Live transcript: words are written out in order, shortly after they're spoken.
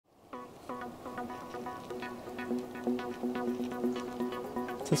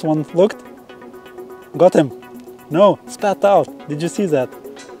This one looked. Got him. No, spat out. Did you see that?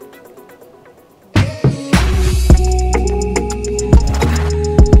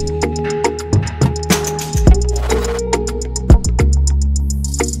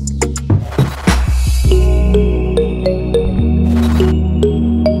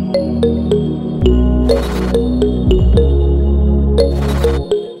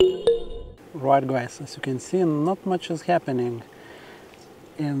 Right guys, as you can see, not much is happening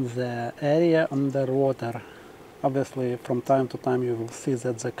in the area underwater. Obviously from time to time you will see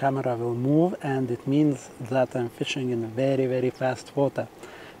that the camera will move, and it means that I'm fishing in very fast water.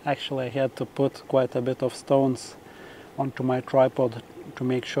 Actually I had to put quite a bit of stones onto my tripod to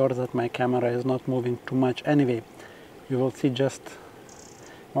make sure that my camera is not moving too much. Anyway, you will see just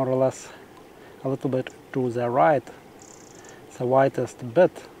more or less a little bit to the right, the whitest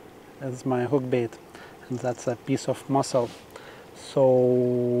bit is my hook bait, and that's a piece of mussel.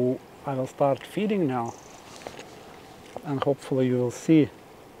 So I will start feeding now, and hopefully you will see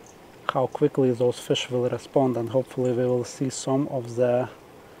how quickly those fish will respond, and hopefully we will see some of the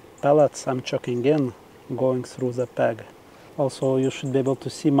pellets I'm chucking in going through the peg. Also you should be able to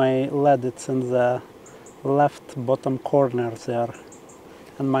see my lead, it's in the left bottom corner there,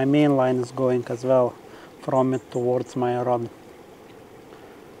 and my main line is going as well from it towards my rod.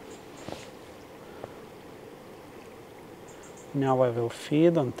 Now I will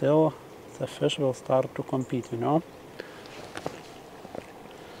feed until the fish will start to compete, you know.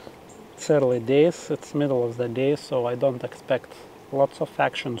 It's early days, it's middle of the day, so I don't expect lots of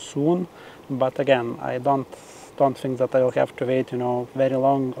action soon. But again, I don't think that I will have to wait, you know, very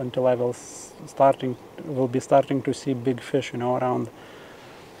long until I will be starting to see big fish, you know, around.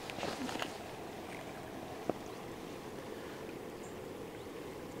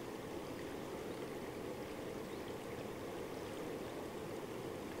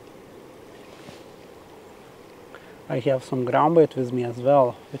 I have some ground bait with me as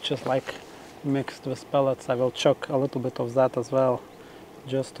well, which is like mixed with pellets. I will chuck a little bit of that as well,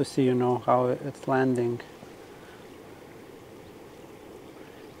 just to see, you know, how it's landing.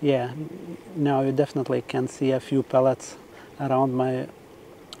 Yeah, now you definitely can see a few pellets around my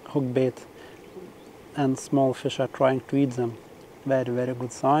hook bait, and small fish are trying to eat them. Very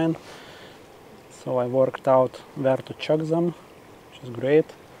good sign. So I worked out where to chuck them, which is great.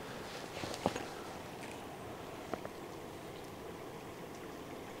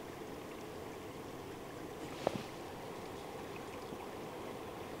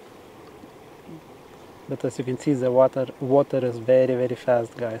 But as you can see, the water is very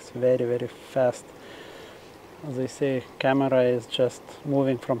fast, guys, very fast. As I say, camera is just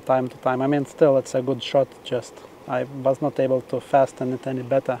moving from time to time. I mean, still it's a good shot, just I was not able to fasten it any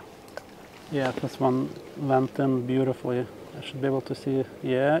better. Yeah, this one went in beautifully. I should be able to see,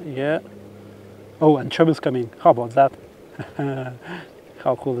 yeah. Oh, and Chub is coming. How about that?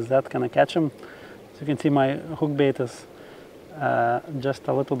 How cool is that? Can I catch him? So you can see my hook bait is just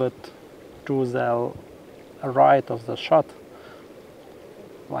a little bit to the right of the shot,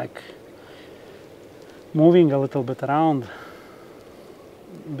 like moving a little bit around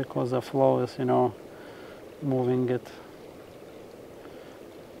because the flow is, you know, moving it.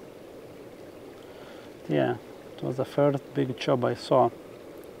 Yeah, it was the first big chub I saw.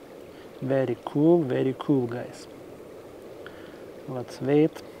 Very cool, guys. Let's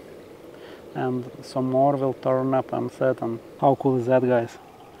wait, and some more will turn up, I'm certain. How cool is that, guys?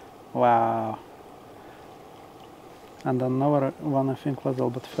 Wow. And another one I think was a little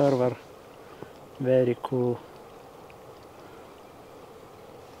bit further. Very cool.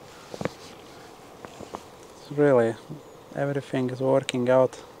 It's really, everything is working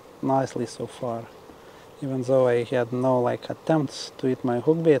out nicely so far. Even though I had no like attempts to eat my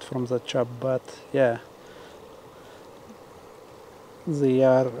hook bait from the chub, but yeah, they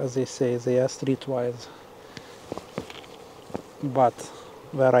are, as they say, they are streetwise. But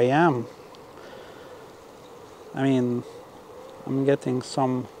where I am, I mean, I'm getting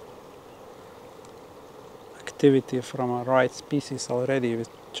some activity from a right species already,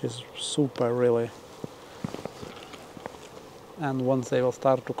 which is super really. And once they will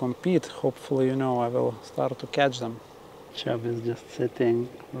start to compete, hopefully, you know, I will start to catch them. Chub is just sitting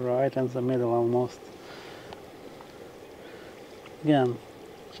right in the middle almost. Again,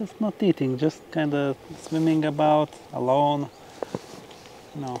 just not eating, just kind of swimming about alone.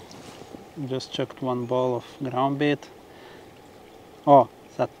 No, just chucked one ball of ground bait. Oh,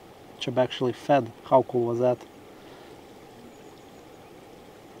 that chub actually fed. How cool was that?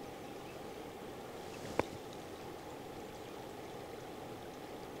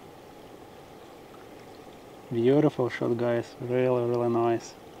 Beautiful shot, guys. Really, really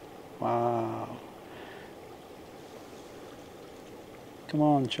nice. Wow. Come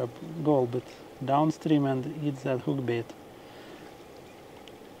on, Chub. Go a bit downstream and eat that hook bait.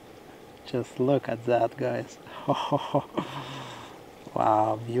 Just look at that, guys.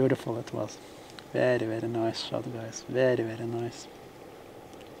 Wow, beautiful it was. Very, very nice shot, guys. Very, very nice.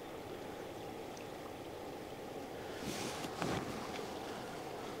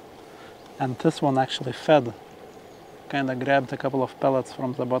 And this one actually fed. Kinda grabbed a couple of pellets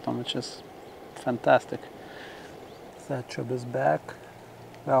from the bottom, which is fantastic. That chub is back.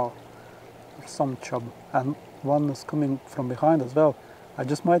 Well, some chub. And one is coming from behind as well. I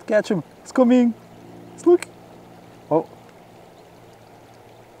just might catch him. It's coming. It's looking. Oh.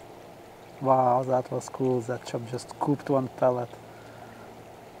 Wow, that was cool. That chub just scooped one pellet.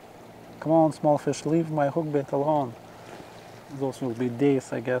 Come on, small fish, leave my hook bait alone. Those will be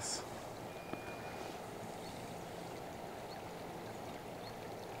days, I guess.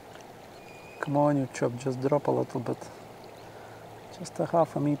 Come on, you chub, just drop a little bit. Just a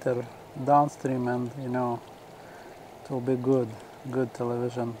half a meter downstream and, you know, it will be good. Good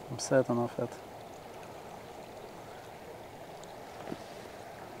television, I'm certain of it.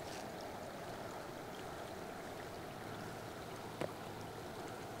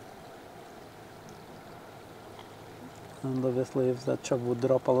 And obviously if that chub would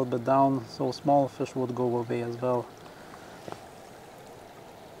drop a little bit down, so small fish would go away as well.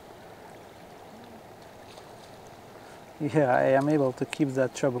 Yeah, I am able to keep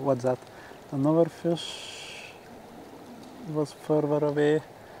that chub. What's that? Another fish was further away.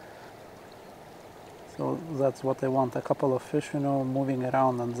 So that's what I want. A couple of fish, you know, moving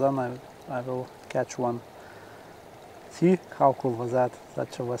around, and then I will catch one. See how cool was that?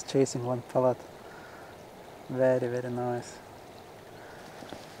 That chub was chasing one pellet. Very, very nice.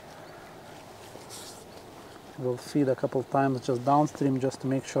 We'll feed a couple times just downstream just to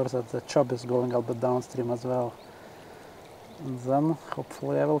make sure that the chub is going a little bit downstream as well. And then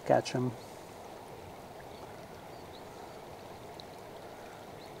hopefully I will catch him.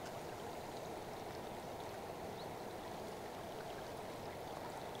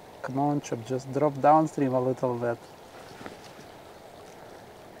 Come on, chub, just drop downstream a little bit.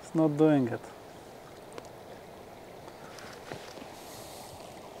 It's not doing it.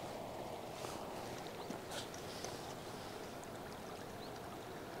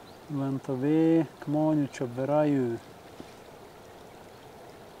 Went away. Come on, you chub, where are you?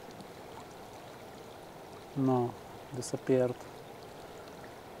 No, disappeared.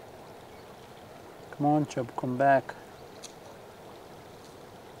 Come on, chub, come back.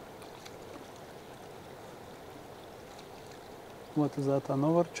 What is that?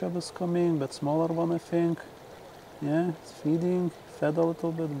 Another chub is coming, but smaller one, I think. Yeah, it's feeding. Fed a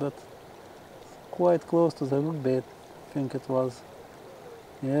little bit, but quite close to the hook bait, I think it was.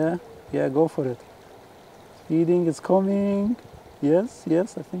 Yeah, yeah, go for it. Feeding, it's coming. Yes,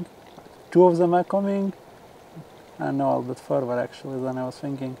 yes, I think two of them are coming. I know a little bit further actually than I was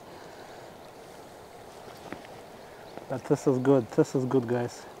thinking. But this is good,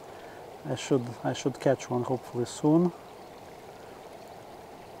 guys. I should catch one hopefully soon.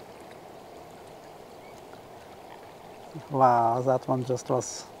 Wow, that one just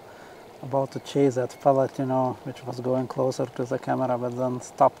was about to chase that pellet, you know, which was going closer to the camera, but then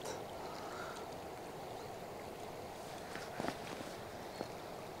stopped.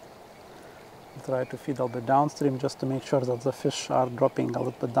 Try to feed a little bit downstream just to make sure that the fish are dropping a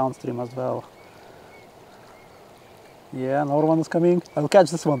little bit downstream as well. Yeah, another one is coming. I'll catch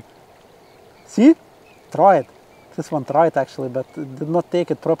this one. See? Tried. This one tried actually, but it did not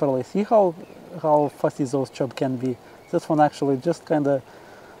take it properly. See how fussy those chub can be? This one actually just kind of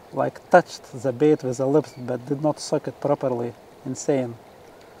like touched the bait with the lips, but did not suck it properly. Insane.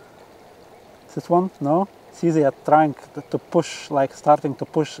 This one? No? See, they are trying to push, like starting to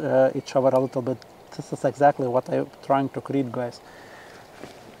push each other a little bit. This is exactly what I'm trying to create, guys.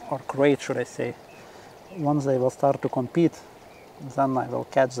 Or create, should I say. Once they will start to compete, then I will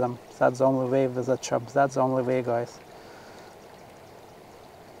catch them. That's the only way with the chubs. That's the only way, guys.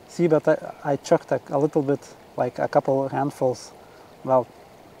 See, but I chucked a little bit, like a couple handfuls, well,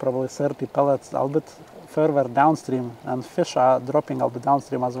 probably 30 pellets, a little bit further downstream, and fish are dropping a little bit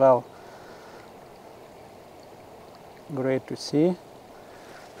downstream as well. Great to see.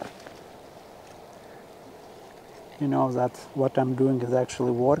 You know that what I'm doing is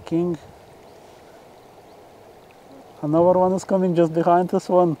actually working. Another one is coming just behind this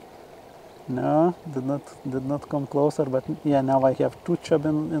one. No, did not come closer, but yeah, now I have two chub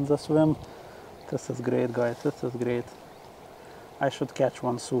in the swim. This is great, guys. This is great. I should catch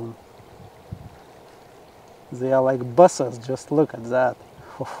one soon. They are like buses, just look at that.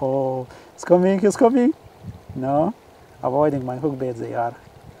 Oh, it's coming, it's coming. No, avoiding my hook bait they are.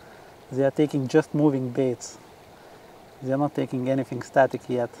 They are taking just moving baits. They are not taking anything static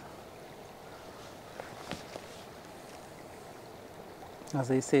yet. As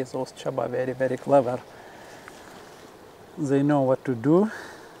they say, those chub are very, very clever. They know what to do.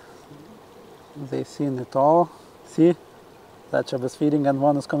 They've seen it all. See? That chub is feeding and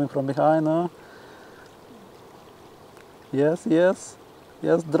one is coming from behind. No? Yes, yes.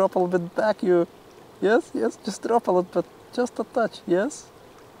 Yes, drop a little bit back you. Yes, yes, just drop a little bit. Just a touch, yes.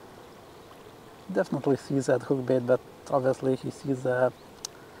 Definitely sees that hook bait, but obviously he sees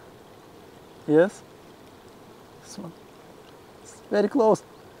yes. This one. It's very close.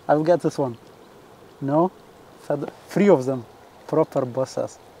 I will get this one. No? Three of them. Proper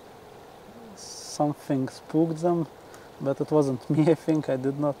bosses. Something spooked them, but it wasn't me. I think I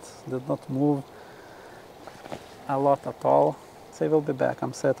did not move a lot at all. They will be back,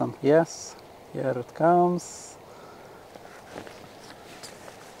 I'm certain. Yes, here it comes.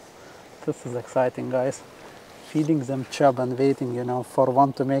 This is exciting, guys. Feeding them chub and waiting, you know, for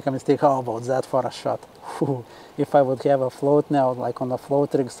one to make a mistake. How about that for a shot? Whew. If I would have a float now, like on a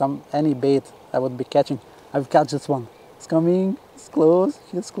float rig, any bait I would be catching, I would catch this one. It's coming, it's close,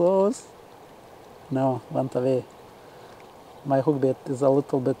 it's close. No, went away. My hook bait is a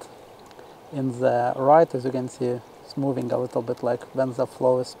little bit in the right, as you can see. It's moving a little bit like when the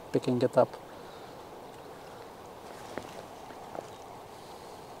flow is picking it up.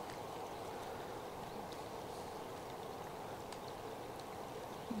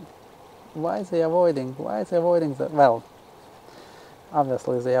 Why is they avoiding? Why is they avoiding the... Well,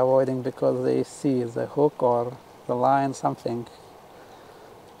 obviously they are avoiding because they see the hook or the line, something.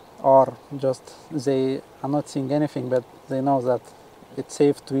 Or just they are not seeing anything, but they know that it's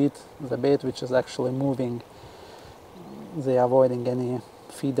safe to eat the bait which is actually moving. They are avoiding any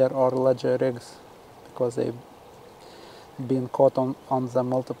feeder or ledger rigs because they've been caught on them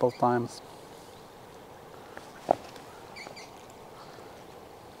multiple times.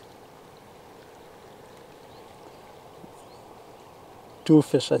 Two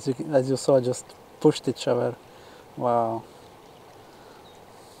fish, as you saw, just pushed each other. Wow.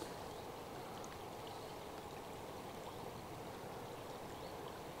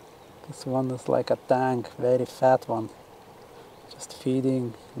 This one is like a tank, very fat one. Just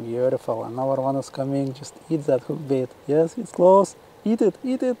feeding, beautiful. Another one is coming, just eat that hook bait. Yes, it's close. Eat it,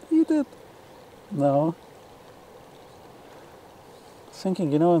 eat it, eat it. No.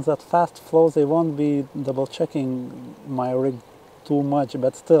 Thinking, you know, in that fast flow, they won't be double checking my rig too much,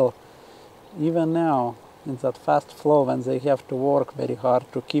 but still, even now, in that fast flow, when they have to work very hard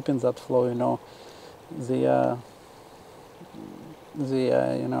to keep in that flow, you know, they are,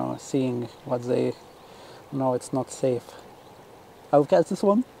 you know, seeing what they know it's not safe. I'll catch this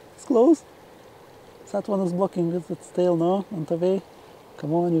one. It's close. That one is blocking with its tail, no? On the way.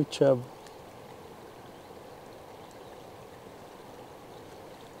 Come on, you chub.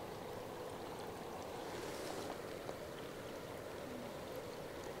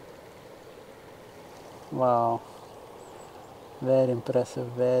 Wow. Very impressive,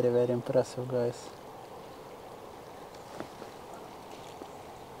 very, very impressive, guys.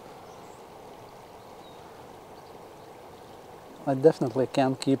 I definitely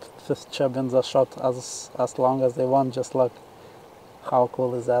can't keep this chub in the shot as long as they want. Just look, how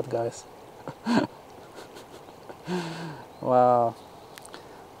cool is that, guys? Wow.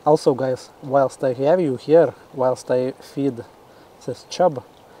 Also, guys, whilst I have you here, whilst I feed this chub,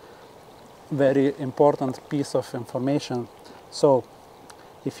 very important piece of information. So,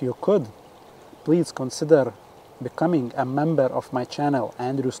 if you could, please consider becoming a member of my channel,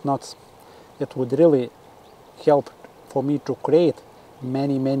 Andrew's Nuts. It would really help for me to create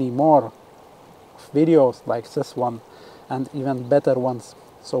many, many more videos like this one and even better ones.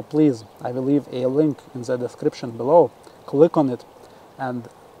 So please, I will leave a link in the description below. Click on it and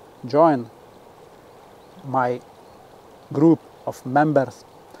join my group of members.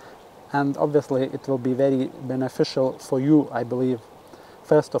 And obviously it will be very beneficial for you, I believe.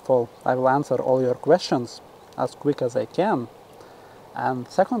 First of all, I will answer all your questions as quick as I can. And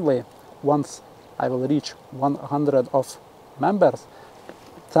secondly, once I will reach 100 of members,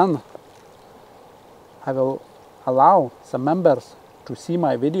 then I will allow the members to see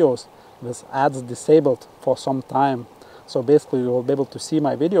my videos with ads disabled for some time. So basically you will be able to see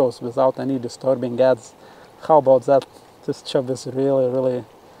my videos without any disturbing ads. How about that? This chub is really, really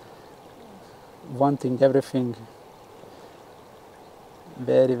wanting everything.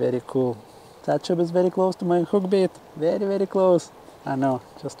 Very, very cool. That chub is very close to my hook bait. Very, very close. I know,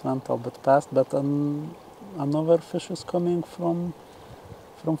 just went a bit past, but another fish is coming from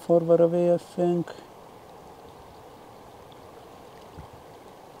further away, I think.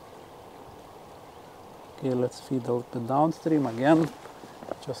 Okay, let's feed a little bit downstream again,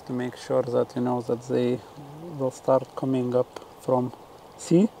 just to make sure that that they will start coming up from.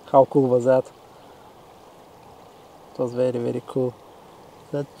 See how cool was that? It was very, very cool.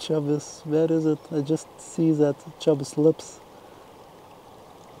 That chub is, where is it? I just see that chub's lips.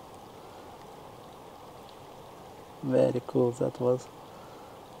 Very cool that was.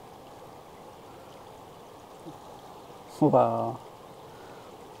 Wow.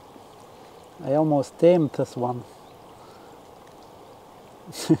 I almost tamed this one.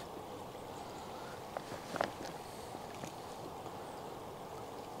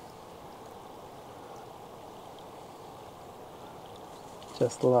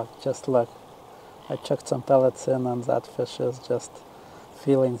 Just luck, just luck. I chucked some pellets in and that fish is just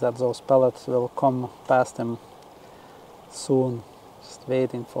feeling that those pellets will come past him soon. Just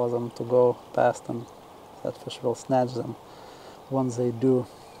waiting for them to go past him. That fish will snatch them once they do.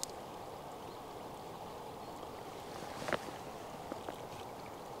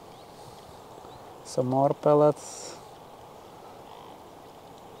 Some more pellets.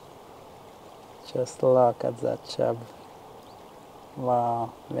 Just look at that chub.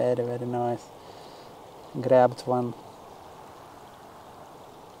 Wow, very, very nice. Grabbed one.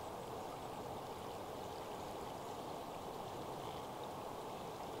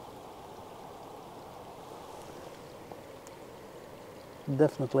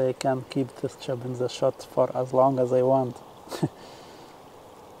 Definitely I can keep this chub in the shot for as long as I want.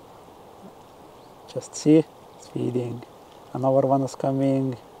 Just see, it's feeding. Another one is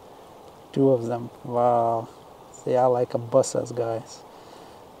coming. Two of them. Wow. They are like a buses, guys.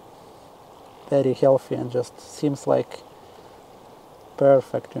 Very healthy and just seems like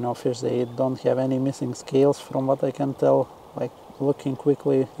perfect, fish. They don't have any missing scales from what I can tell. Like looking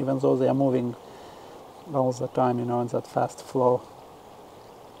quickly, even though they are moving all the time, in that fast flow.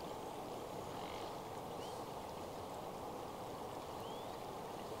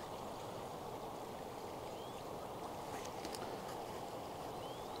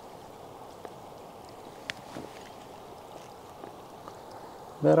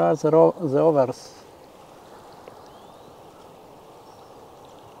 Where are the others?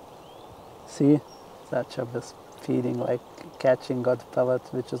 See, that chub is feeding, like catching good pellet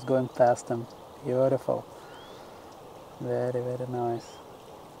which is going past him. Beautiful. Very, very nice.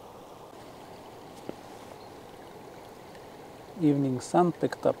 Evening sun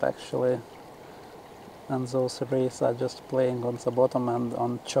picked up actually, and those rays are just playing on the bottom and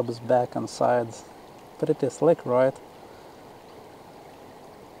on Chub's back and sides. Pretty slick, right?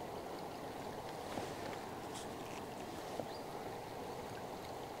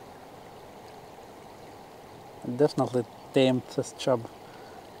 Definitely tamed this chub.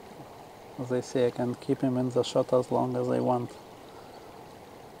 As I say, I can keep him in the shot as long as I want.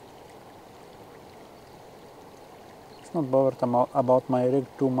 It's not bothered about my rig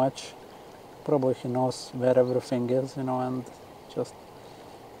too much. Probably he knows where everything is, and just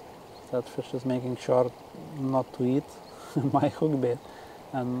that fish is making sure not to eat my hookbait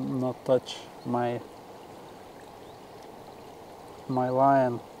and not touch my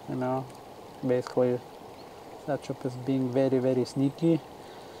line, Basically, that chub is being very, very sneaky,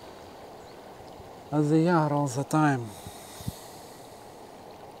 as they are all the time.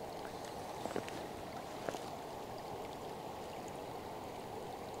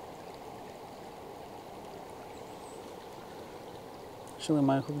 Actually,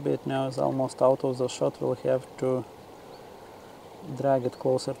 my hookbait now is almost out of the shot. We'll have to drag it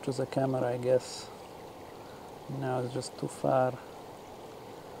closer to the camera, I guess. Now it's just too far.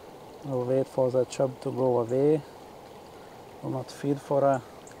 We'll wait for the chub to go away. We'll not feed for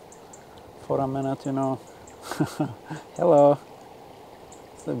a minute, Hello.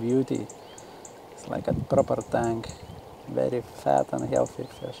 It's a beauty. It's like a proper tank. Very fat and healthy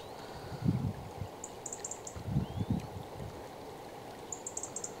fish.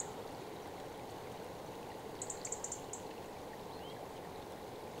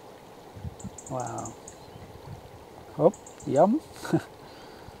 Wow. Oh, yum.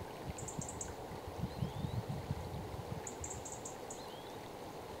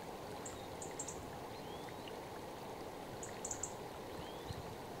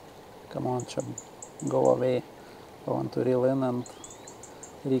 Come on, Chub, go away. I want to reel in and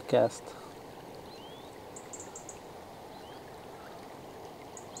recast.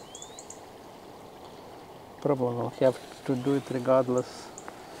 Probably will have to do it regardless,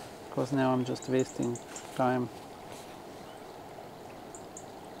 because now I'm just wasting time.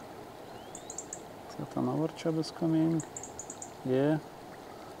 Yet another chub is coming. Yeah.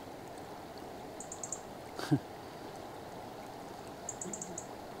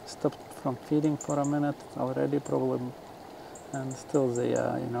 Stopped from feeding for a minute already probably, and still they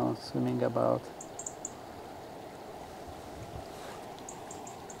are, you know, swimming about.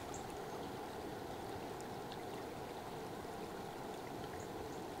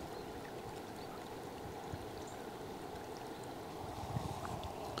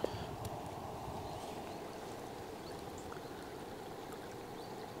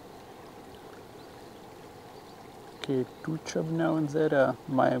 Okay, 2 chub now in there.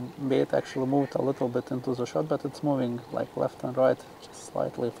 My bait actually moved a little bit into the shot, but it's moving like left and right, just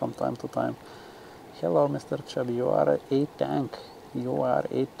slightly from time to time. Hello, Mr. Chub, you are a tank. You are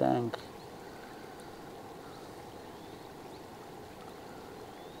a tank.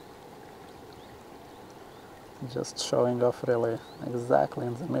 Just showing off really exactly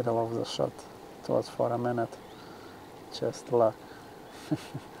in the middle of the shot. It was for a minute. Just luck.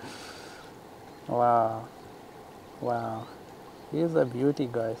 Wow. Wow. He's a beauty,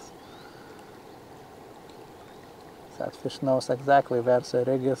 guys. That fish knows exactly where the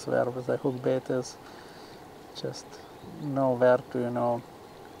rig is, where the hook bait is. Just know where to, you know,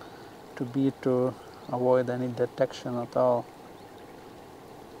 to be to avoid any detection at all.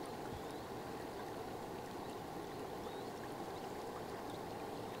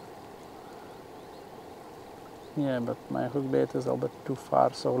 Yeah, but my hook bait is a bit too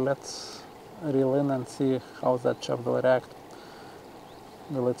far, so let's reel in and see how that chub will react.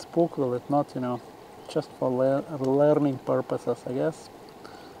 Will it spook, will it not, you know, just for learning purposes, I guess.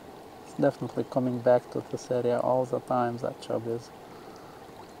 It's definitely coming back to this area all the time, that chub is.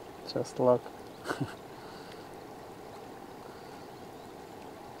 Just luck.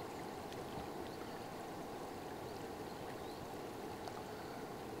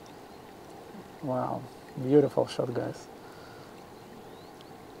 Wow, beautiful shot, guys.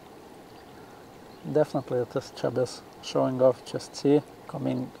 Definitely this chub is showing off, just see,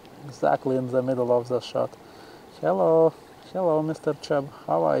 coming exactly in the middle of the shot. Hello, hello Mr. Chub,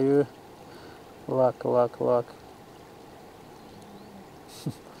 how are you? Luck, luck, luck.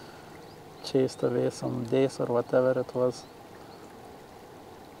 Chased away some days or whatever it was.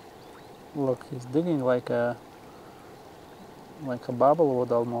 Look, he's digging like a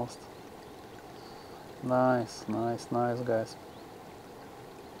bubblewood almost. Nice, nice, nice, guys.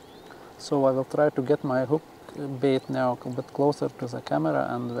 So I will try to get my hook bait now a bit closer to the camera,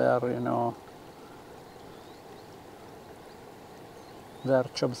 and where, you know, where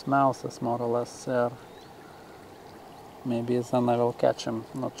Chub's mouth is more or less there. Maybe then I will catch him,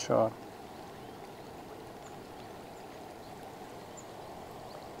 not sure.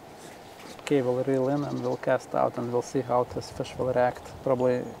 Okay, we'll reel in and we'll cast out and we'll see how this fish will react.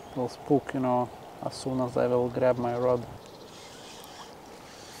 Probably will spook, you know, as soon as I will grab my rod.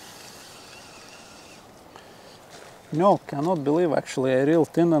 No, cannot believe actually, I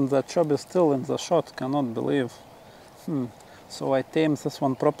reeled in and the chub is still in the shot, cannot believe. So I tamed this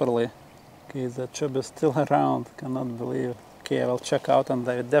one properly. Okay, the chub is still around, cannot believe. Okay, I will check out and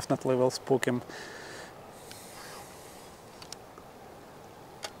I definitely will spook him.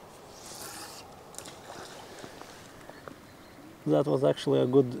 That was actually a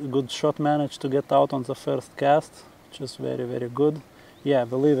good shot, managed to get out on the first cast, which is very, very good. Yeah,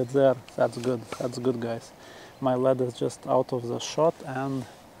 believe it there, that's good guys. My lead is just out of the shot and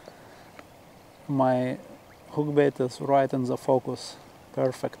my hook bait is right in the focus.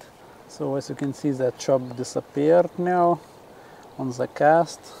 Perfect. So as you can see, that chub disappeared now on the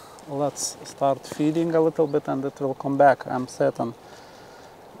cast. Let's start feeding a little bit and it will come back, I'm certain.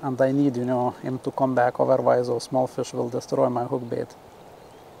 And I need, you know, him to come back, otherwise those small fish will destroy my hook bait.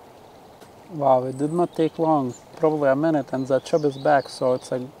 Wow, it did not take long, probably a minute, and the chub is back, so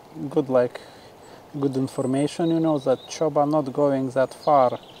it's a good, good information, you know, that chub are not going that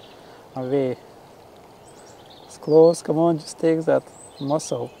far away. It's close, come on, just take that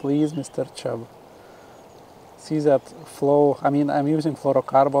mussel, please, Mr. Chub. See that flow, I mean, I'm using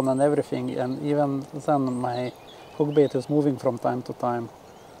fluorocarbon and everything, and even then my hook bait is moving from time to time.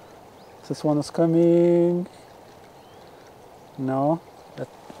 This one is coming. No, I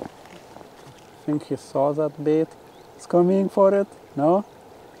think he saw that bait. It's coming for it. No?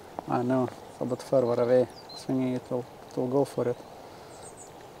 I know, it's a bit further away. Swinging it will go for it.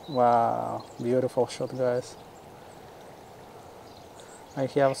 Wow, beautiful shot, guys. I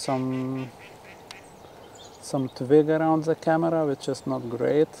have some twig around the camera, which is not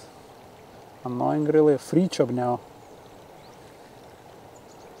great. Annoying, really. Free chub now.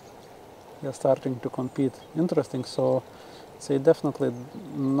 They're starting to compete. Interesting. So So definitely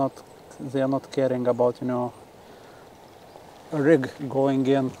not, they are not caring about, you know, a rig going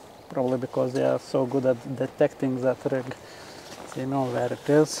in, probably because they are so good at detecting that rig. They know where it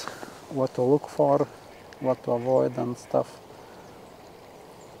is, what to look for, what to avoid and stuff.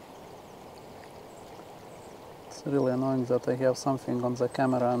 It's really annoying that I have something on the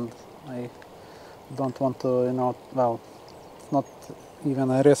camera and I don't want to, you know, well, it's not even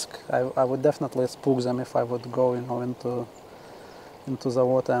a risk. I would definitely spook them if I would go, you know, into the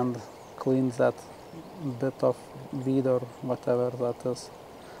water and clean that bit of weed or whatever that is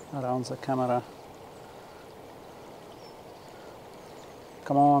around the camera.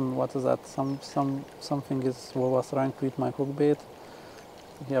 Come on, what is that? Something was trying to eat my hook bait.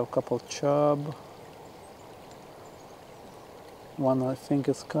 We have a couple chub. One I think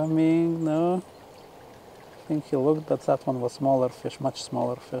is coming. No, I think he looked, but that one was smaller fish, much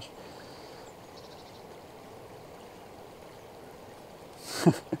smaller fish.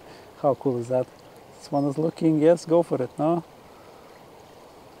 How cool is that? This one is looking. Yes, go for it. No.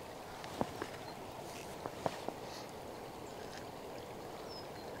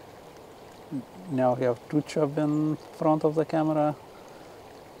 Now we have two chub in front of the camera.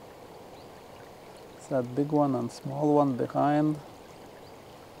 It's that big one and small one behind.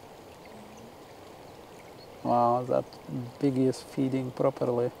 Wow, that biggie is feeding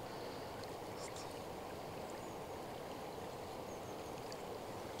properly.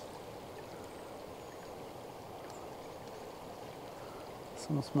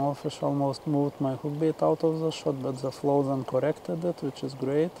 Some small fish almost moved my hook bait out of the shot, but the flow then corrected it, which is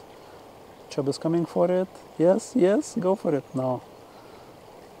great. Chub is coming for it. Yes, yes, go for it. No.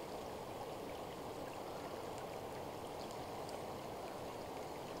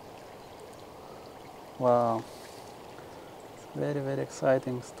 Wow. Very, very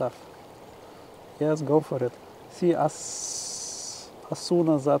exciting stuff. Yes, go for it. See, as soon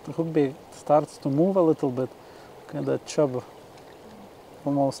as that hook bait starts to move a little bit, kind of chub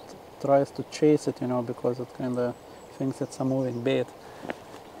almost tries to chase it, you know, because it kind of thinks it's a moving bait.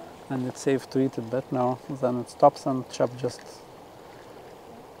 And it's safe to eat it, but no, then it stops and chub just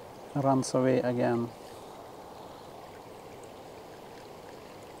runs away again.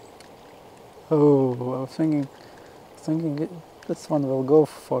 Oh, I was thinking this one will go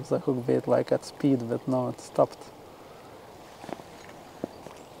for the hook bait like at speed, but no, it stopped.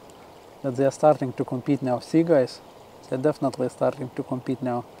 But they are starting to compete now. See, guys, they're definitely starting to compete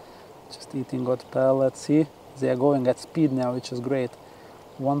now. Just eating good pellets. See, they are going at speed now, which is great.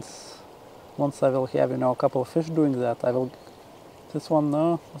 Once I will have, you know, a couple of fish doing that, I will. This one,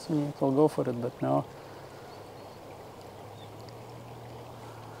 no, I think it will go for it, but no.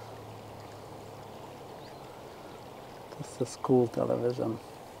 This is cool television.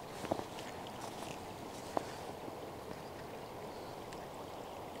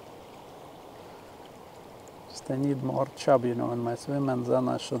 Just I need more chub, you know, in my swim, and then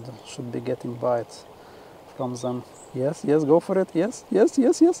I should be getting bites from them. Yes, yes, go for it. Yes, yes,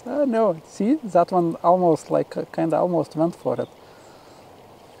 yes, yes. No, see, that one almost kind of almost went for it.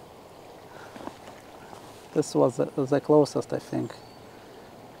 This was the closest, I think.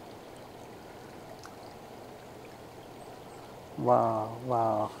 Wow,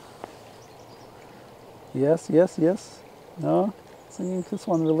 wow. Yes, yes, yes. No, I think this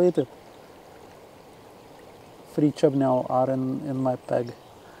one related. 3 chub now are in my peg.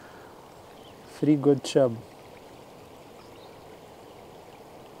 3 good chub.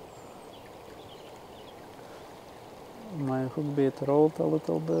 My hook bait rolled a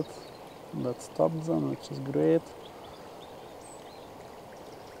little bit, but stopped them, which is great.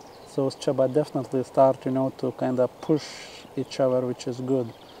 Those chub definitely start, you know, to kind of push each other, which is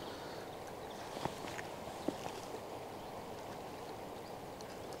good.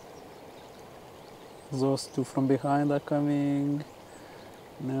 Those two from behind are coming.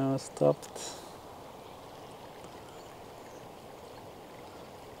 No, stopped.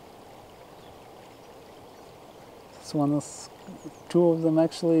 This one is 2 of them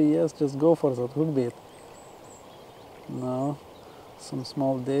actually. Yes, just go for that hook bait. No, some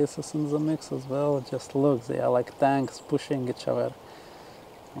small daces in the mix as well. Just look, they are like tanks pushing each other.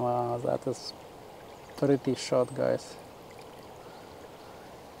 Wow, that is pretty shot, guys.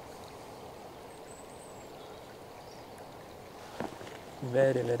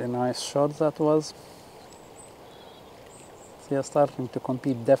 Very, very nice shot that was. They are starting to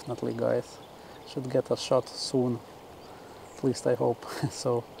compete definitely, guys. Should get a shot soon. At least I hope.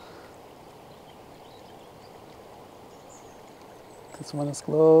 So this one is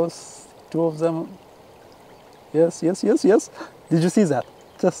close. 2 of them. Yes, yes, yes, yes. Did you see that?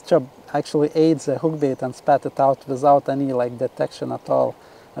 this chub actually ate the hookbait and spat it out without any like detection at all.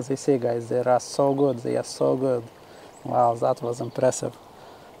 As I say, guys, they are so good. They are so good. Wow, that was impressive.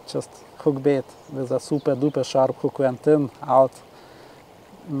 Just hookbait with a super duper sharp hook went in, out.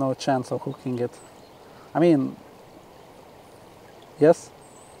 No chance of hooking it. I mean, yes,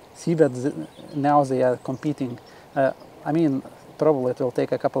 see, but now they are competing. I mean, probably it will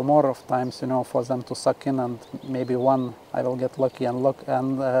take a couple more of times, you know, for them to suck in, and maybe one I will get lucky and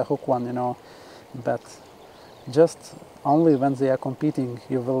hook one, you know. But just only when they are competing,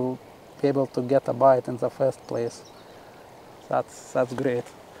 you will be able to get a bite in the first place. That's great.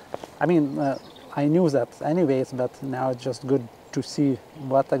 I mean, I knew that anyways, but now it's just good to see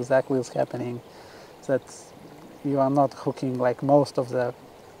what exactly is happening. That you are not hooking like most of the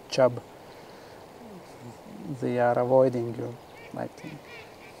chub. They are avoiding you, like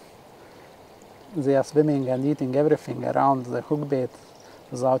they are swimming and eating everything around the hookbait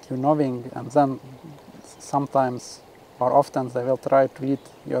without you knowing, and then sometimes or often they will try to eat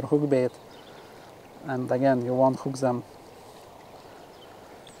your hookbait, and again you won't hook them.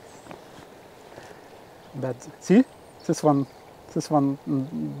 But see, this one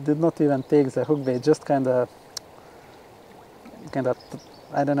did not even take the hookbait, just kind of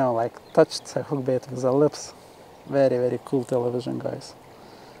I don't know, like touched the hookbait with the lips. Very, very cool television, guys.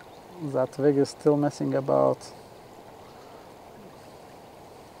 That wig is still messing about.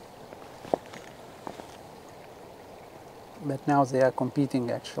 But now they are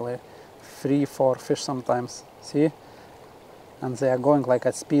competing actually. 3-4 fish sometimes, see? And they are going like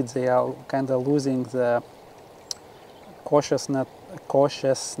at speed. They are kind of losing the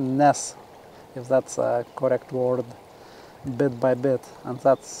cautiousness, if that's a correct word, bit by bit. And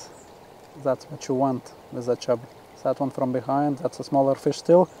that's what you want with a chub. That one from behind, that's a smaller fish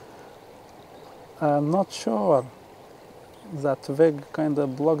still. I'm not sure. That wig kind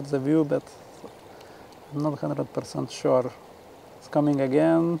of blocked the view, but I'm not 100% sure. It's coming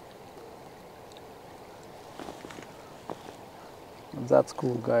again. That's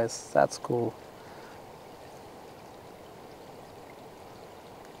cool, guys. That's cool.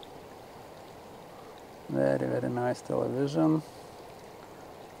 Very, very nice television.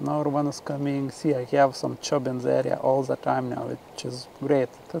 Another one is coming. See, I have some chub in the area all the time now, which is great.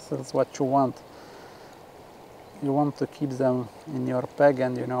 This is what you want. You want to keep them in your peg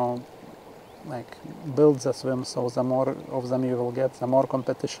and, you know, like build the swim, so the more of them you will get, the more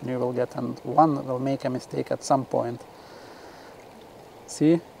competition you will get, and one will make a mistake at some point.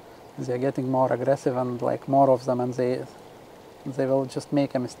 See, they're getting more aggressive and like more of them, and they will just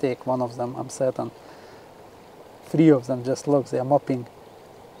make a mistake, one of them, I'm certain. 3 of them, just look, they are mopping.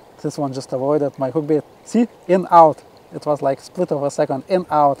 This one just avoided my hookbait. See, in, out. It was like split of a second, in,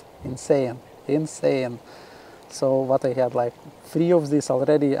 out. Insane, insane. So what I had, like 3 of these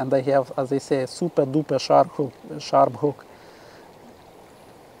already, and I have, as they say, super duper sharp hook.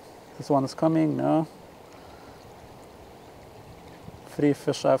 This one is coming, no? 3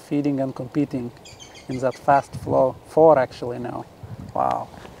 fish are feeding and competing in that fast flow. 4 actually now. Wow.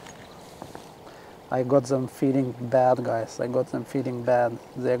 I got them feeding bad, guys. I got them feeding bad.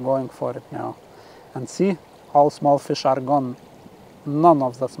 They're going for it now. And see, all small fish are gone. None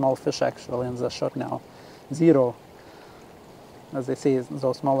of the small fish actually in the shot now. 0. As they say,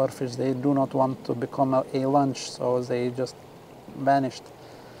 those smaller fish, they do not want to become a lunch, so they just vanished.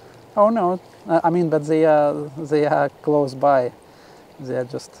 Oh no, I mean, but they are close by. They are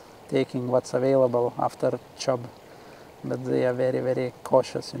just taking what's available after chub. But they are very, very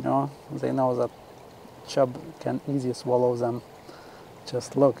cautious, you know. They know that chub can easily swallow them.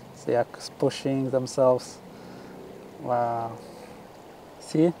 Just look, they are pushing themselves. Wow.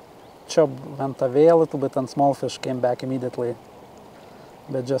 See, chub went away a little bit and small fish came back immediately.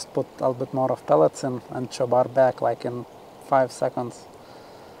 They just put a little bit more of pellets in, and chub are back like in 5 seconds.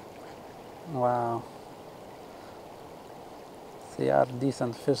 Wow. They are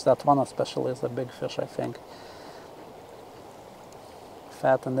decent fish. That one especially is a big fish, I think.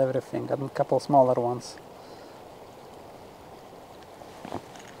 Fat and everything, and a couple smaller ones.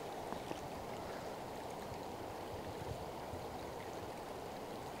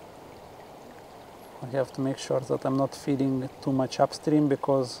 I have to make sure that I'm not feeding too much upstream,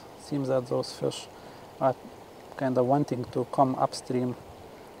 because it seems that those fish are kind of wanting to come upstream.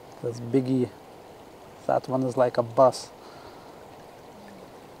 This biggie, that one is like a bus.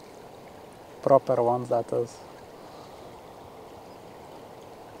 Proper one, that is.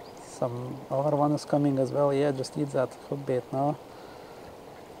 Some other one is coming as well. Yeah, just eat that hookbait now.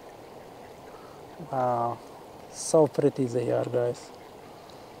 Wow, so pretty they are, guys.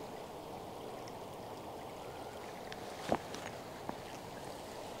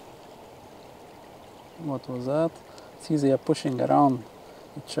 What was that? See, they are pushing around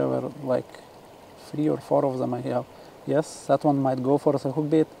each other, like 3 or 4 of them I have. Yes, that one might go for the hook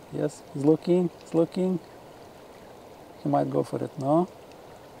bait. Yes, he's looking, he's looking. He might go for it. No?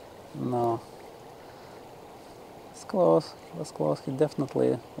 No. It's close, he was close. He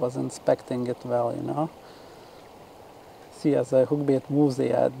definitely was inspecting it well, you know. See, as the hook bait moves,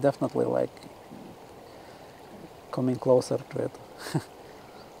 they are definitely like coming closer to it.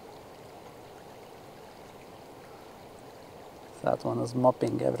 That one is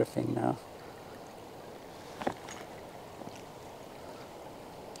mopping everything now.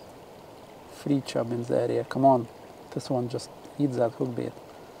 Free chub in the area. Come on. This one just eats that hook bait.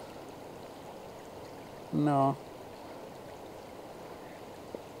 No.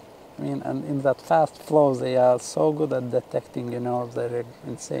 I mean, and in that fast flow, they are so good at detecting, you know, they're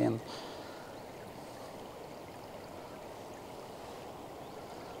insane.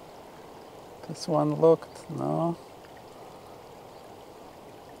 This one looked, no.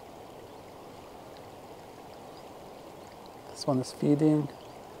 This one is feeding.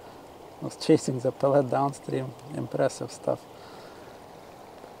 Was chasing the pellet downstream. Impressive stuff.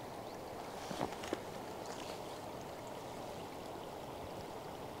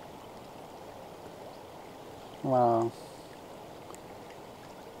 Wow.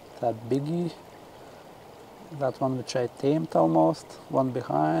 That biggie. That one which I tamed almost. One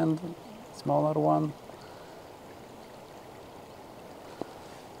behind. Smaller one.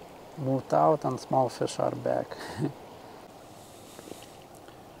 Moved out and small fish are back.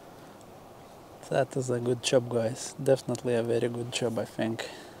 That is a good chub, guys. Definitely a very good chub, I think.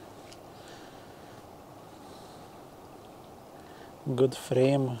 Good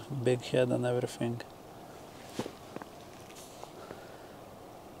frame, big head and everything.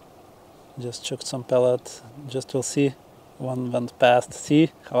 Just chucked some pellet. Just we'll see. One went past.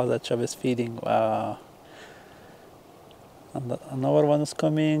 See how that chub is feeding. Wow. And another one is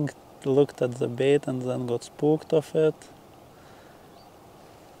coming. Looked at the bait and then got spooked of it.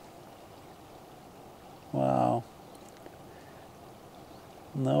 Wow.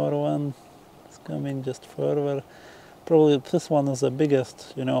 Another one is coming just further. Probably this one is the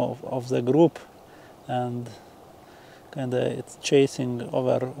biggest, you know, of the group, and kinda it's chasing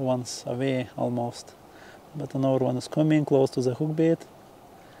over once away almost. But another one is coming close to the hook bait.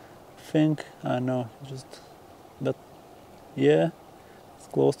 I know, but yeah, it's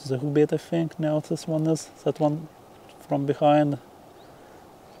close to the hook bait, I think. Now this one is, that one from behind.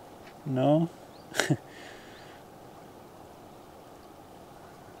 No.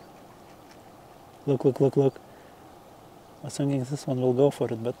 Look. I was thinking this one will go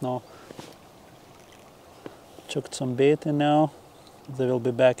for it, but no. Chucked some bait in now. They will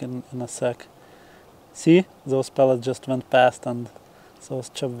be back in a sec. See? Those pellets just went past and those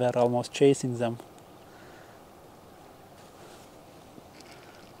chub were almost chasing them.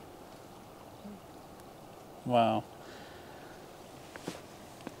 Wow.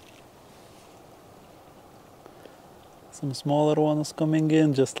 Some smaller ones coming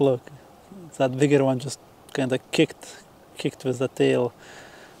in, just look. That bigger one just kinda kicked with the tail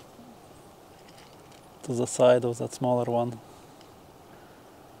to the side of that smaller one.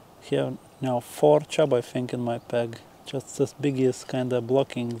 Here now 4 chub, I think, in my peg. Just this biggie is kinda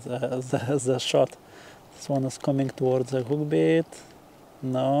blocking the shot. This one is coming towards the hook bait.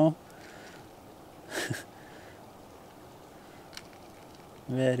 No.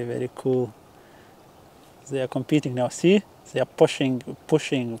 Very cool. They are competing now. See? They are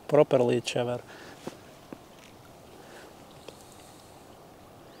pushing properly each other.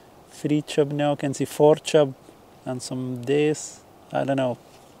 3 chub now, can see 4 chub and some days, I don't know,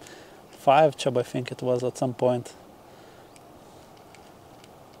 5 chub I think it was at some point.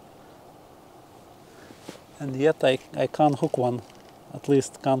 And yet I can't hook one, at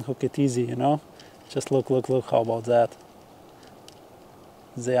least can't hook it easy, you know. Just look, how about that?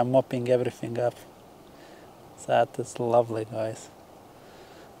 They are mopping everything up. That is lovely, guys.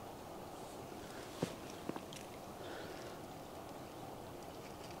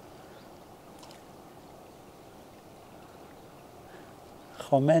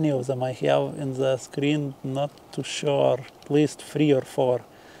 How many of them I have in the screen, not too sure. At least 3 or 4.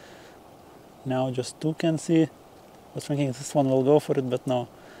 Now just 2 can see. I was thinking this one will go for it, but no.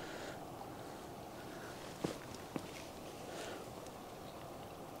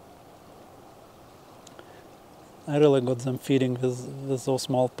 I really got them feeding with those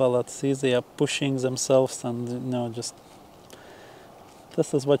small pellets. See, they are pushing themselves and, you know, just...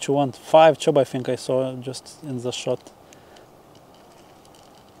 This is what you want. 5 chub I think I saw just in the shot.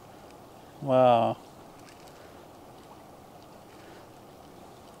 Wow.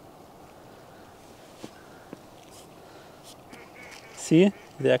 See,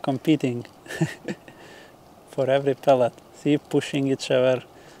 they are competing for every pellet. See, pushing each other.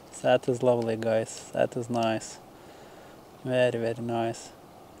 That is lovely, guys. That is nice. Very, very nice.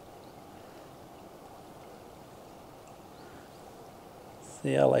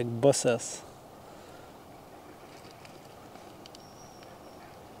 They are like bosses.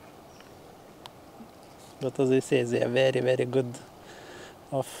 But as I say, they are very, very good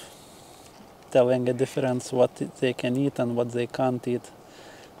of telling a difference what they can eat and what they can't eat.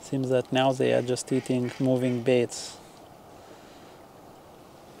 Seems that now they are just eating moving baits.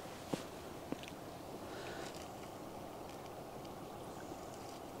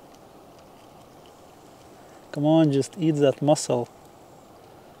 Come on, just eat that mussel.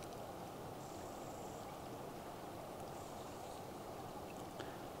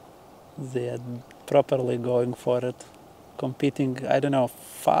 They are properly going for it. Competing, I don't know,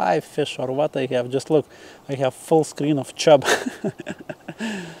 5 fish or what I have. Just look, I have full screen of chub.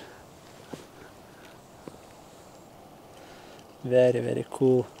 Very, very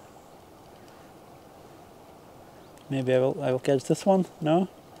cool. Maybe I will catch this one? No?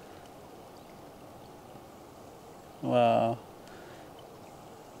 Wow.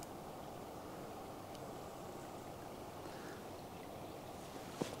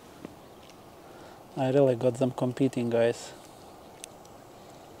 I really got them competing, guys.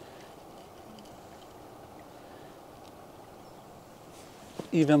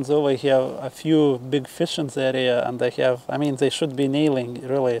 Even though I have a few big fish in the area and I mean, they should be nailing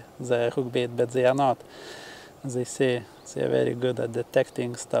really the hook bait, but they are not. As they say, they are very good at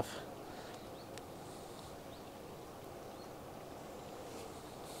detecting stuff.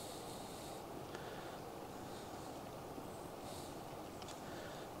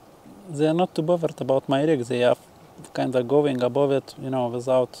 They are not too bothered about my rig. They are kind of going above it, you know,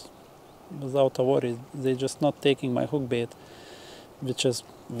 without a worry. They're just not taking my hook bait, which is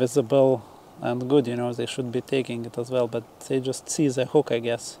visible and good, you know. They should be taking it as well, but they just see the hook, I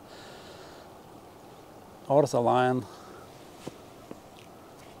guess, or the line.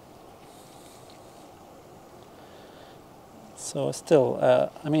 So still,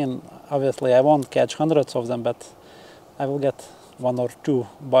 I mean, obviously I won't catch hundreds of them, but I will get 1 or 2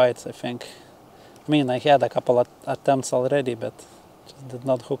 bites, I think. I mean, I had a couple of attempts already, but just did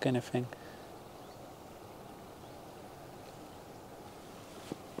not hook anything.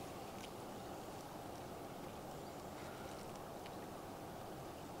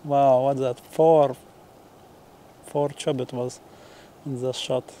 Wow, what's that? 4 chub it was in the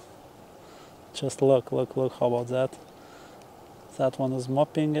shot. Just look, how about that? That one is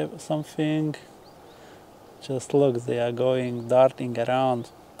mopping something. Just look, they are going, darting around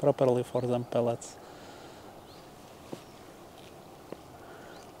properly for them pellets.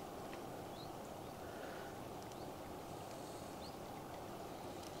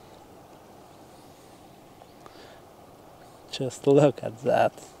 Just look at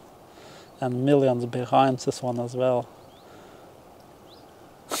that. And millions behind this one as well.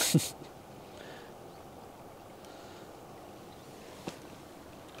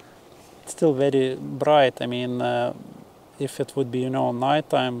 Still very bright. I mean, if it would be, you know,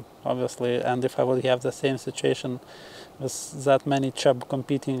 nighttime, obviously, and if I would have the same situation with that many chub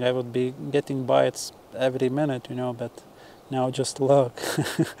competing, I would be getting bites every minute, you know, but now just look.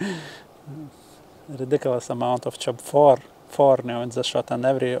 Ridiculous amount of chub, four now in the shot, and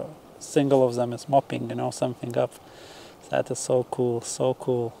every single of them is mopping, you know, something up. That is so cool, so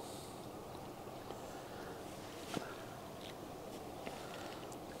cool.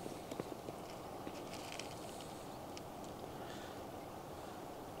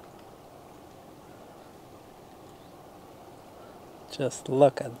 Just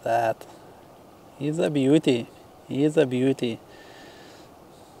look at that. He's a beauty. He is a beauty.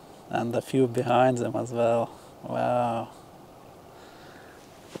 And a few behind them as well. Wow.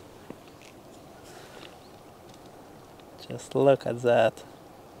 Just look at that.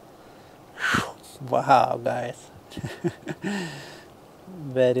 Wow, guys.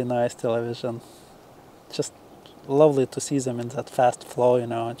 Very nice television. Just lovely to see them in that fast flow, you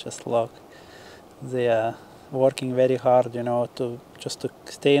know. Just look. They are working very hard, you know, to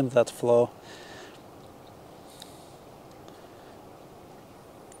stay in that flow.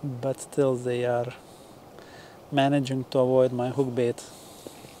 But still they are managing to avoid my hook bait.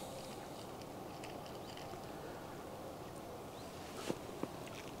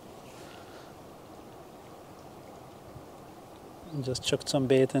 Just chucked some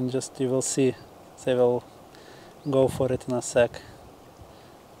bait and just, you will see, they will go for it in a sec.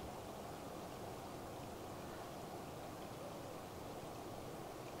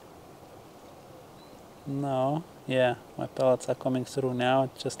 No, yeah, my pellets are coming through now.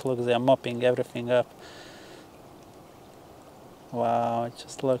 Just look, they're mopping everything up. Wow,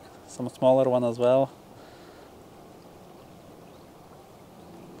 just look, some smaller one as well.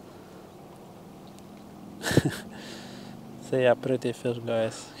 They are pretty fish,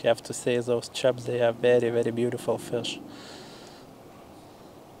 guys. Have to say, those chubs, they are very, very beautiful fish.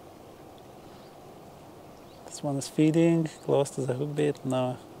 This one is feeding close to the hookbait.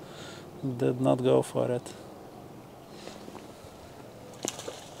 No, did not go for it.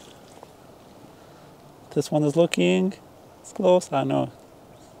 This one is looking. It's close. I know.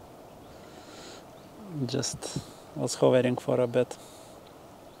 Just was hovering for a bit.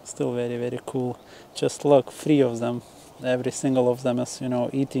 Still very, very cool. Just look, 3 of them. Every single of them is, you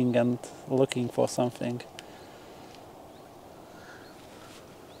know, eating and looking for something.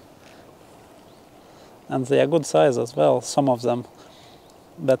 And they are good size as well, some of them.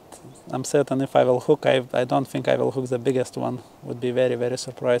 But I'm certain if I will hook, I don't think I will hook the biggest one. Would be very, very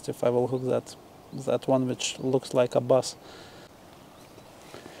surprised if I will hook that one which looks like a bus.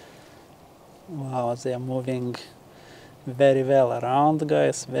 Wow, they are moving very well around,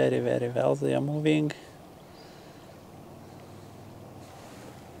 guys. Very, very well they are moving.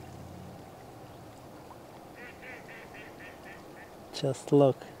 Just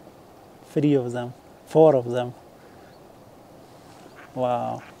look, 3 of them, 4 of them.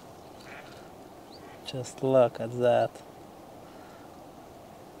 Wow, just look at that.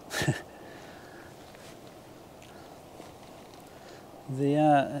 They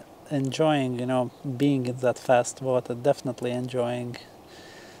are enjoying, you know, being in that fast water, definitely enjoying.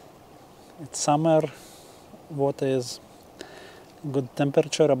 It's summer, water is good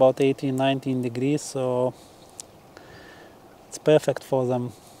temperature, about 18-19 degrees, so it's perfect for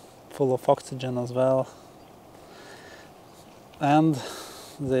them, full of oxygen as well. And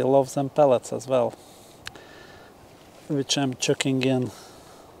they love some pellets as well, which I'm chucking in.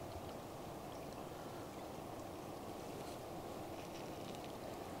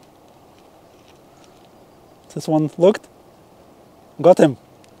 This one looked, got him.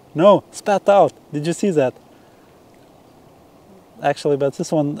 No, spat out. Did you see that? Actually, but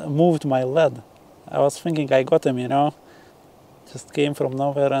this one moved my lead. I was thinking I got him, you know. Just came from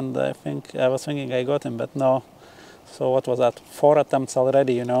nowhere, and I was thinking I got him, but no. So what was that? 4 attempts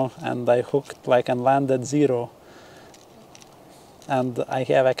already, you know, and I hooked like and landed 0. And I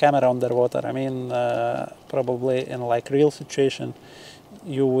have a camera underwater. I mean, probably in like real situation,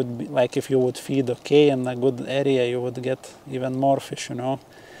 you would be, like if you would feed okay in a good area, you would get even more fish, you know.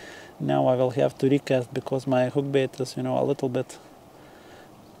 Now I will have to recast because my hook bait is, you know, a little bit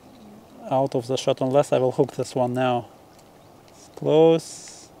out of the shot, unless I will hook this one now. It's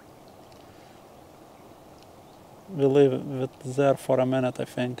close. We'll leave it there for a minute, I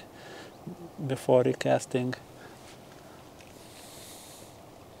think, before recasting.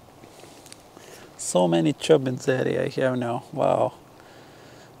 So many chub in the area I have now. Wow.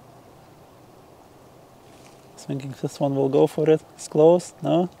 I was thinking this one will go for it. It's close,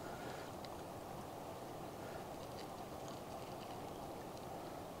 no?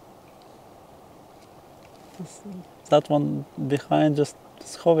 That one behind just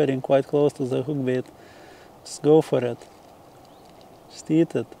is hovering quite close to the hook bait. Just go for it. Just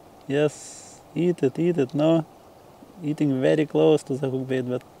eat it. Yes, eat it, no? Eating very close to the hook bait,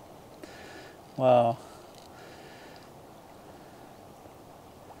 but wow.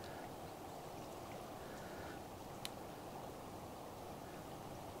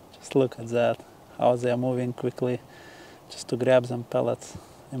 Just look at that, how they are moving quickly just to grab some pellets.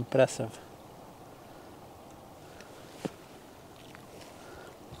 Impressive.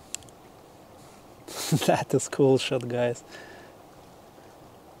 That is cool shot, guys.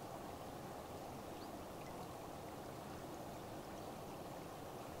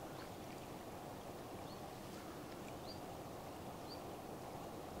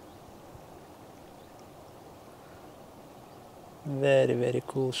 Very, very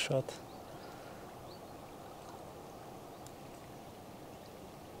cool shot.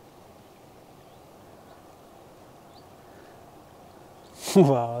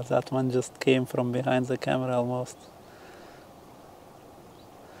 Wow, that one just came from behind the camera almost.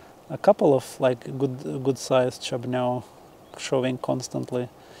 A couple of like good sized chub now showing constantly.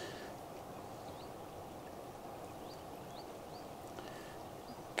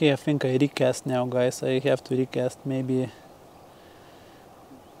 Okay, I think I recast now, guys. I have to recast. Maybe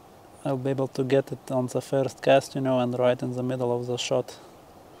I'll be able to get it on the first cast, you know, and right in the middle of the shot.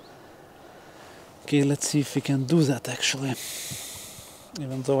 Okay, let's see if we can do that actually.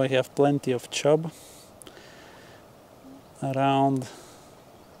 Even though I have plenty of chub around.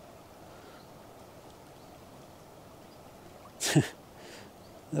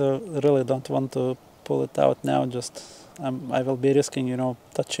 Really don't want to pull it out now, just I will be risking, you know,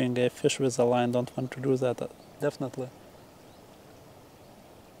 touching a fish with a line. Don't want to do that, definitely.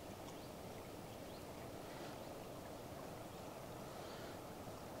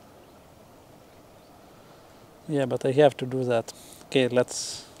 Yeah, but I have to do that. Okay,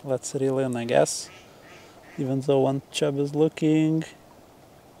 let's reel in, I guess. Even though one chub is looking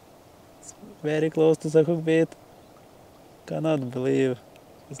very close to the hook bait. Cannot believe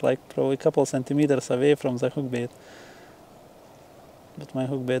it's like probably a couple centimeters away from the hook bait. But my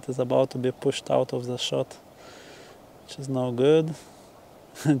hook bait is about to be pushed out of the shot, which is no good.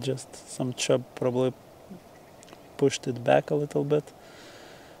 Just some chub probably pushed it back a little bit.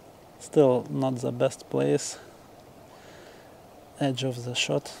 Still not the best place. Edge of the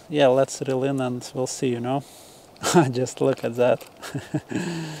shot. Yeah, let's reel in and we'll see, you know. Just look at that.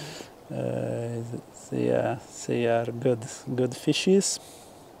 They are good fishes.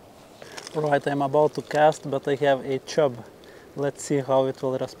 Right, I'm about to cast, but I have a chub. Let's see how it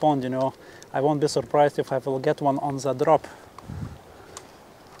will respond, you know. I won't be surprised if I will get one on the drop.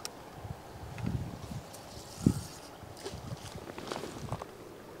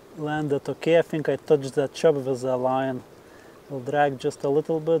 Landed okay. I think I touched the chub with the line. Will drag just a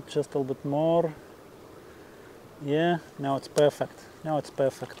little bit more. Yeah, now it's perfect. Now it's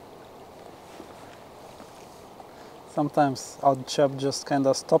perfect. Sometimes our chub just kind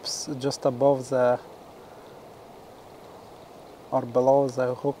of stops just above the or below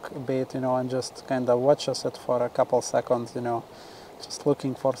the hook bait, you know, and just kind of watches it for a couple seconds, you know, just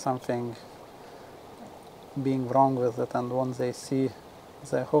looking for something being wrong with it. And once they see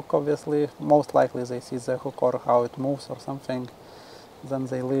the hook, obviously, most likely they see the hook or how it moves or something, then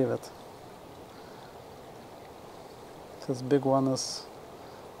they leave it. This big one is,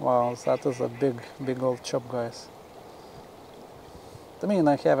 wow, that is a big old chub, guys. I mean,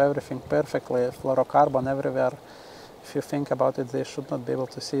 I have everything perfectly, fluorocarbon everywhere. If you think about it, they should not be able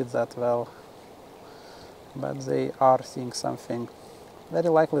to see it that well. But they are seeing something. Very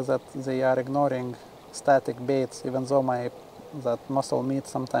likely that they are ignoring static baits, even though that muscle meat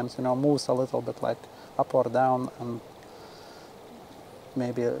sometimes, you know, moves a little bit like up or down, and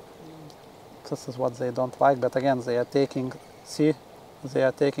maybe this is what they don't like. But again, they are taking, see, they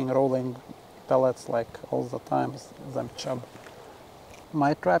are taking rolling pellets like all the time, them chub.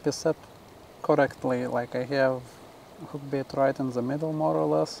 My trap is set correctly, like I have hook bait right in the middle more or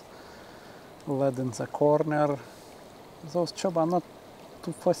less, lead in the corner. Those chub are not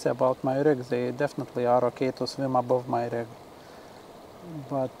too fussy about my rig. They definitely are okay to swim above my rig,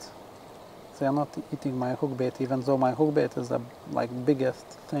 but they are not eating my hook bait, even though my hook bait is the biggest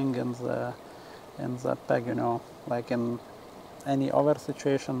thing in the peg, you know. Like in any other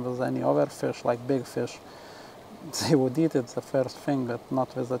situation with any other fish, like big fish, they would eat it the first thing, but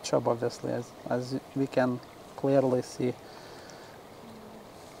not with the chub, obviously, as we can clearly see.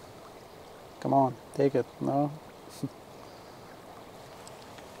 Come on, take it, no?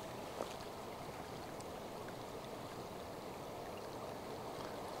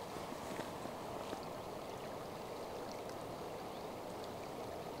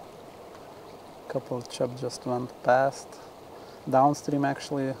 Couple chub just went past. Downstream,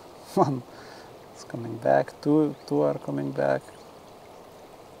 actually, one is coming back, two are coming back.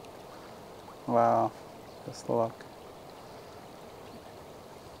 Wow, just look.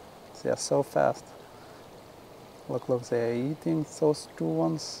 They are so fast. Look, they are eating those two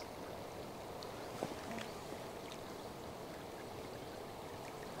ones.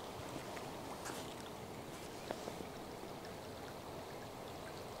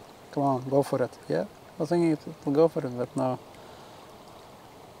 Come on, go for it. Yeah, I was thinking it will go for it, but no.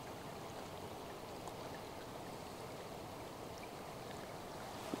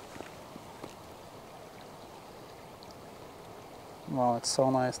 Wow, it's so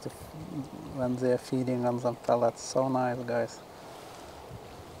nice when they're feeding on some pellets. So nice, guys.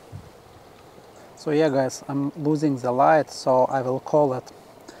 So yeah, guys, I'm losing the light, so I will call it.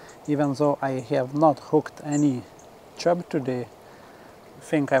 Even though I have not hooked any chub today, I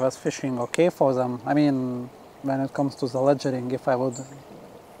think I was fishing okay for them. I mean, when it comes to the ledgering, if I would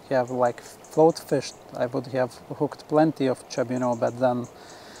have like float fished, I would have hooked plenty of chub, you know, but then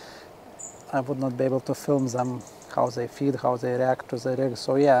I would not be able to film them, how they feed, how they react to the rig.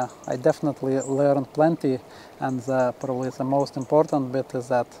 So yeah, I definitely learned plenty, and probably the most important bit is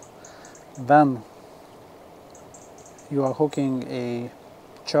that when you are hooking a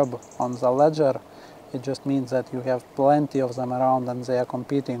chub on the ledger, it just means that you have plenty of them around and they are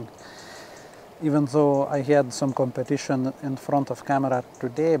competing. Even though I had some competition in front of camera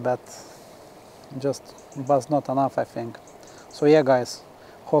today, but just was not enough, I think. So yeah, guys,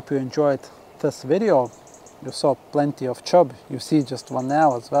 Hope you enjoyed this video. You saw plenty of chub. You see just one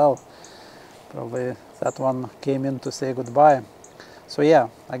now as well. Probably that one came in to say goodbye. So yeah,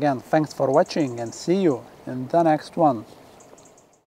 again, thanks for watching and see you in the next one.